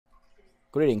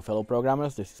Greeting fellow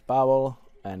programmers, this is Pavel,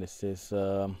 and this is,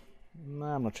 I'm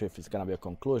not sure if it's gonna be a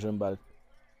conclusion, but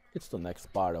it's the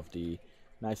next part of the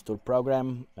Nice Tour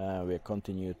program. We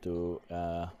continue to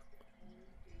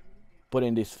put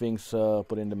in these things,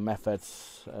 put in the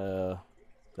methods that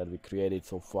we created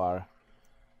so far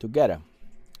together.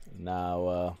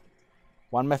 Now,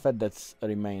 one method that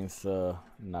remains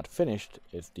not finished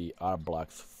is the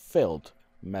rblocks filled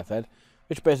method,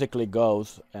 which basically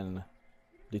goes and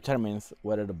determines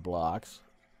whether the blocks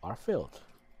are filled.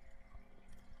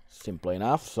 Simple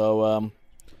enough. So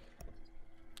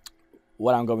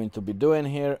what I'm going to be doing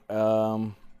here,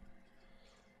 I'm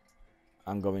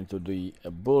going to do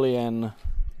a boolean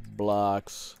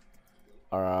blocks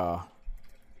are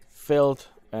filled,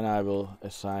 and I will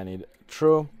assign it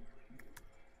true,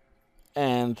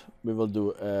 and we will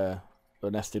do a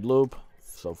nested loop.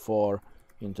 So for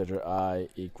integer I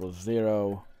equals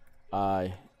 0,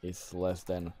 I is less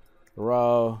than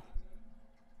row,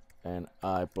 and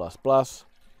I plus plus,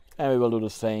 and we will do the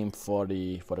same for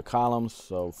the columns.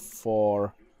 So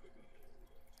for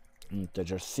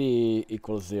integer C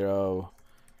equals 0,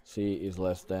 C is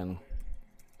less than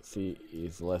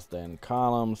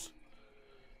columns,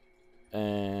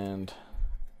 and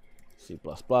C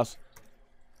plus plus.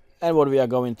 And what we are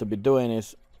going to be doing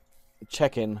is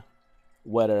checking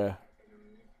whether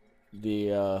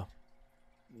the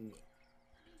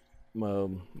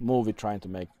move we're trying to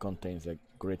make contains a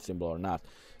grid symbol or not.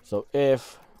 So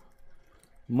if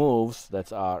moves,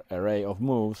 that's our array of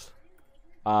moves,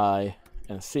 I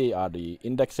and C are the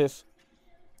indexes.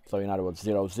 So in other words,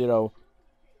 0, 0.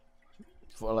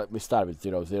 We start with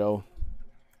 0, 0.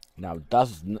 Now,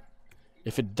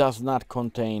 if it does not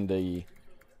contain the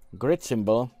grid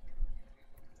symbol,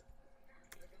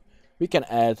 we can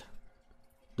add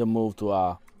the move to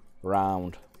our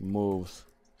round moves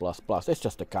plus plus. It's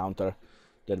just a counter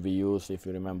that we use. If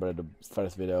you remember the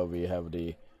first video, we have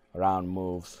the round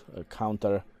moves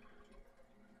counter.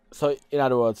 So in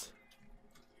other words,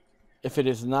 if it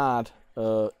is not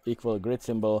equal grid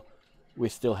symbol, we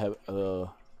still have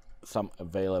some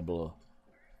available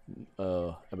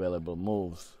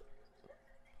moves.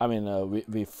 I mean,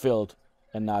 we filled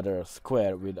another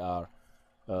square with our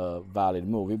valid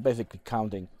move. We're basically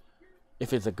counting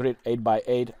if it's a grid 8 by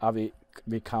 8. Are we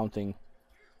counting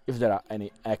if there are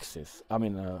any x's? I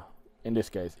mean, in this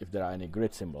case, if there are any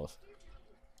grid symbols.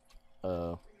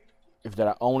 If there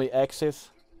are only x's,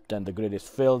 then the grid is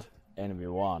filled and we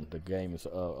won. The game is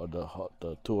or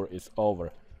the tour is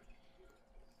over.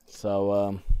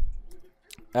 So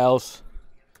else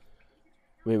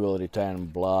we will return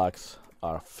blocks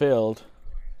are filled,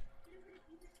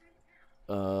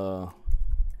 or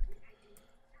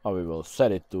we will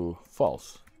set it to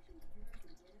false.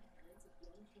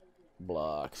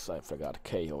 Blocks, I forgot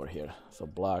K over here. So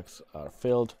blocks are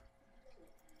filled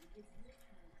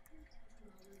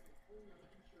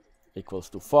equals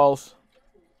to false,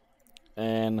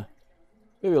 and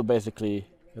we will basically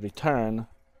return.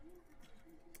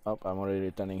 Oh, I'm already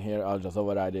returning here. I'll just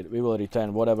override it. We will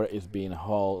return whatever is being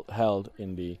held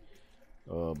in the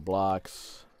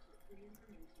blocks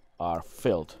are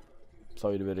filled. So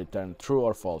it will return true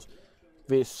or false.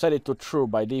 We set it to true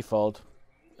by default.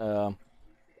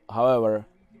 However,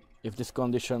 if this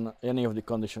condition, if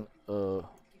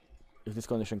this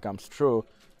condition comes true,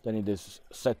 then it is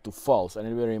set to false, and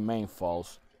it will remain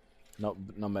false, no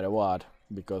matter what,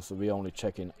 because we only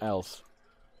check in else.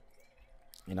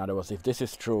 In other words, if this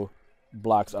is true,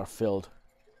 blocks are filled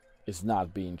is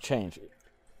not being changed,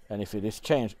 and if it is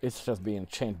changed, it's just being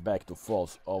changed back to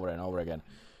false over and over again.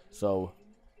 So,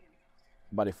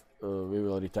 but if we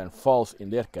will return false in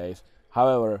their case.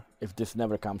 However, if this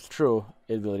never comes true,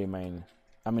 it will remain.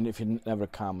 I mean, if it never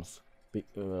comes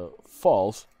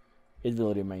false, it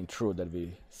will remain true that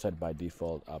we set by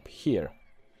default up here.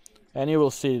 And you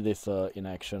will see this in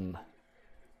action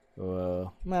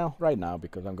well right now,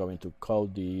 because I'm going to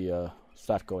code the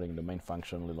start coding the main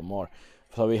function a little more.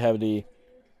 So we have the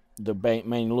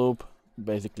main loop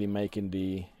basically making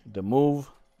the move,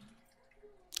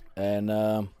 and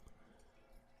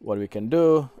what we can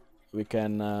do, we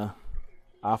can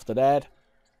after that,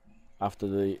 after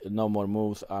the no more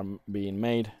moves are being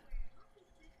made,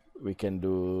 we can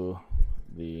do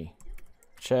the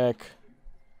check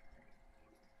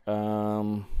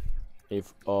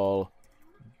if all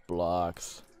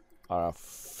blocks are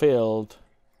filled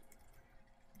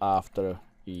after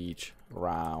each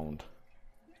round.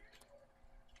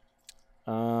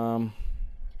 You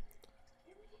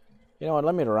know what,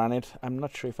 let me run it. I'm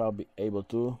not sure if I'll be able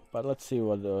to, but let's see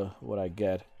what I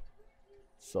get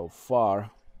so far.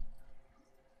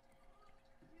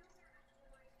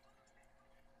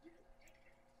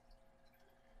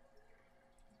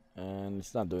 and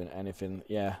it's not doing anything.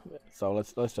 Yeah, so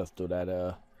let's just do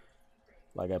that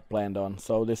like I planned on.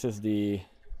 So this is we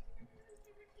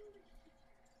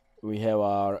have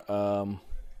our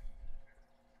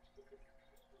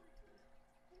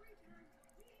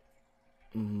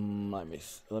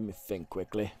let me think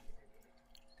quickly.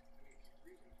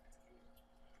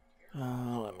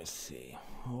 Let me see.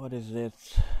 What is it?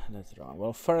 That's wrong.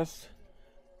 Well, first,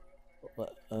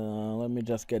 let me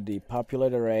just get the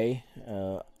populate array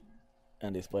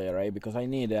and display array, because I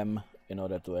need them in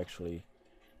order to actually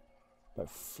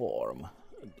perform,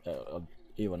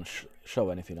 even show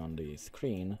anything on the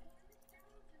screen.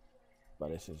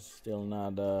 But this is still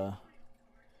not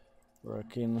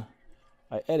working.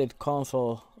 I added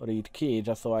console read key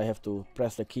just so I have to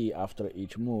press the key after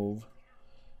each move.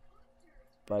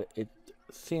 But it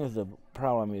seems the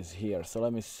problem is here, so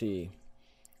let me see.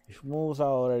 If moves are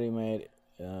already made,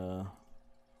 then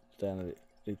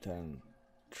return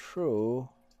true,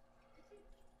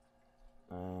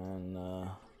 and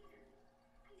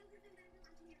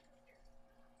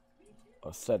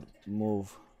or set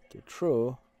move to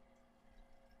true,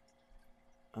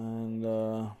 and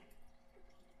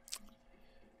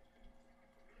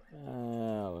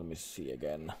let me see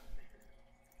again.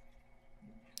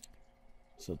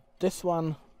 So this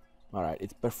one, all right,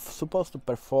 it's supposed to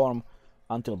perform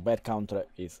until bet counter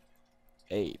is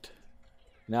 8.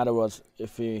 In other words,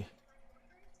 if we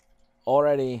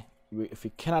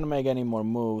cannot make any more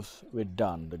moves, we're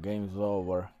done. The game's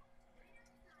over.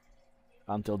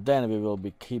 Until then, we will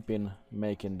be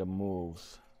making the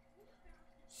moves.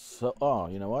 So, oh,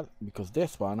 you know what? Because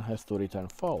this one has to return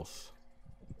false.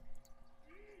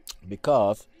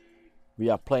 Because we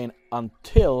are playing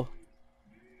until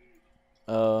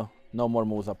no more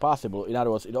moves are possible. In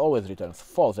other words, it always returns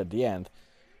false at the end.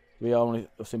 We are only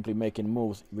simply making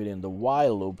moves within the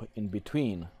while loop in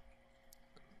between.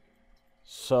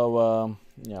 So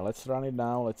yeah, let's run it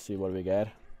now. Let's see what we get.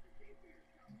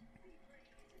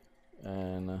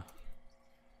 And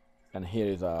here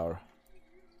is our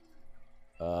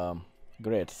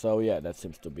grid. So yeah, that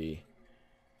seems to be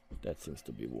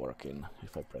working.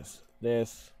 If I press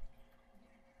this,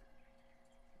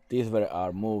 these were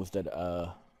our moves that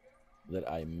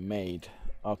I made.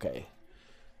 Okay.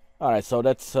 All right. So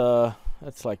that's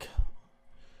like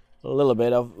a little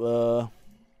bit of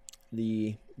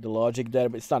the logic there,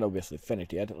 but it's not obviously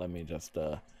finished yet. Let me just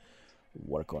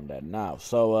work on that now.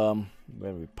 So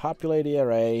when we populate the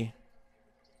array,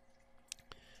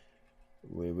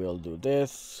 we will do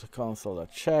this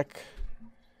console.check,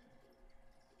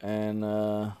 and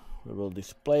we will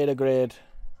display the grid,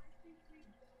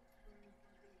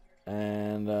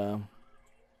 and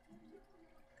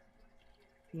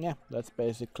yeah, that's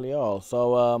basically all.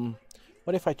 So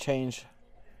what if I change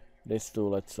this to,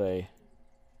 let's say,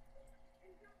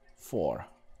 4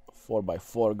 by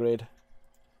 4 grid?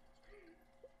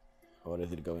 What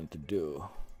is it going to do?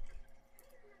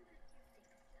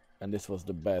 And this was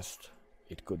the best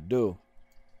it could do.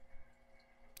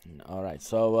 All right,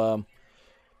 so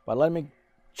but let me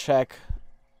check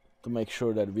to make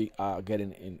sure that we are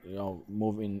getting in,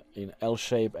 move in L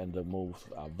shape and the moves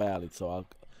are valid. So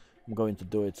I'm going to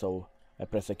do it so I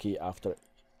press a key after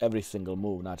every single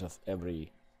move, not just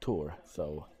every tour.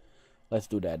 So let's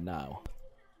do that now.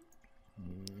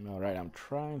 All right, I'm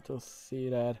trying to see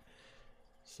that.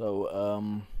 So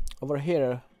over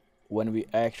here, when we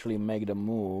actually make the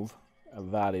move, a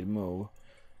valid move,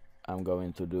 I'm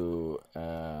going to do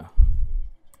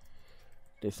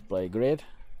display grid.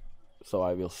 So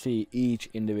I will see each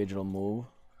individual move,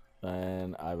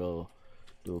 and I will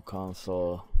do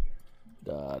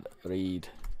console.read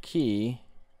key.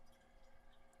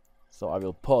 So I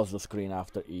will pause the screen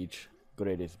after each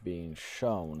grid is being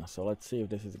shown. So let's see if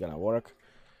this is gonna work.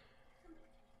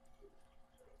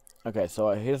 Okay,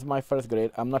 so here's my first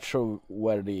grid. I'm not sure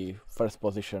where the first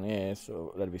position is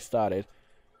that we started.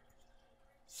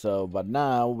 So, but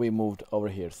now we moved over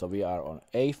here. So we are on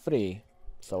A3.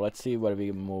 So let's see where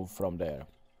we move from there.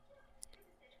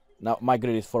 Now my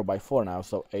grid is 4 by 4 now.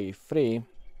 So A3.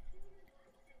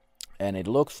 And it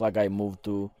looks like I moved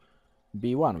to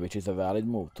B1, which is a valid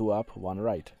move. 2 up, 1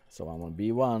 right. So I'm on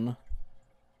B1.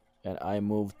 And I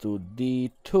move to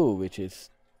D2, which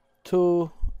is 2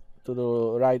 to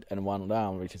the right and 1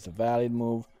 down, which is a valid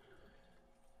move.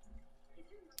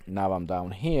 Now I'm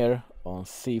down here on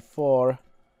C4.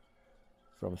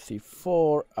 From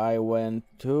C4 I went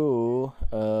to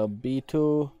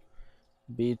B2.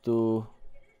 B2,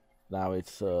 now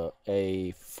it's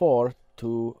A4,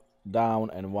 2 down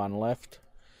and 1 left.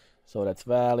 So that's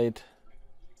valid.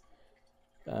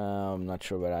 I'm not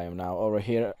sure where I am now. Over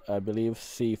here, I believe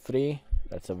C3.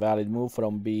 That's a valid move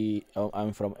from B.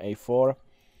 I'm from A4,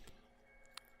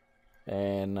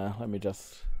 and let me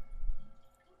just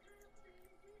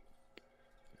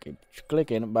keep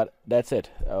clicking. But that's it.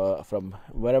 From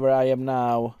wherever I am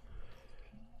now,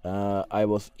 I'm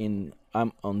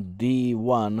on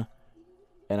D1,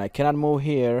 and I cannot move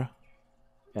here,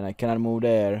 and I cannot move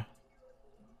there,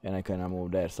 and I cannot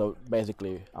move there. So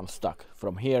basically, I'm stuck.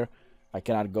 From here, I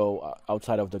cannot go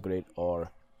outside of the grid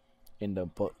or in the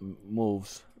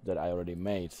moves that I already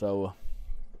made. So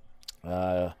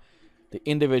the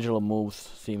individual moves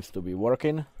seems to be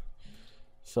working.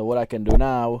 So what I can do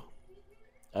now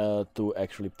to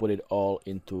actually put it all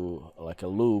into like a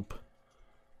loop,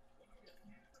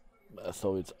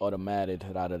 so it's automated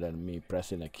rather than me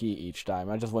pressing a key each time.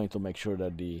 I just wanted to make sure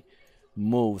that the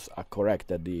moves are correct,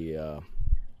 that the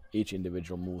each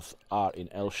individual moves are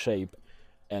in L shape,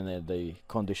 and that the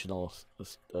conditional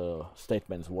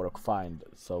statements work fine,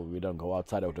 so we don't go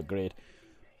outside of the grid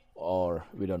or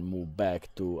we don't move back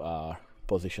to our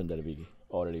position that we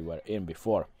already were in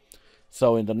before.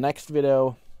 So in the next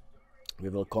video we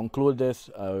will conclude this.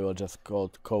 We will just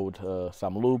code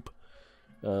some loop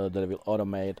that will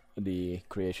automate the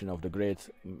creation of the grids,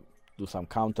 do some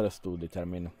counters to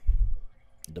determine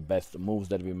the best moves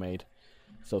that we made.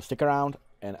 So stick around,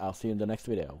 and I'll see you in the next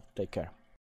video. Take care.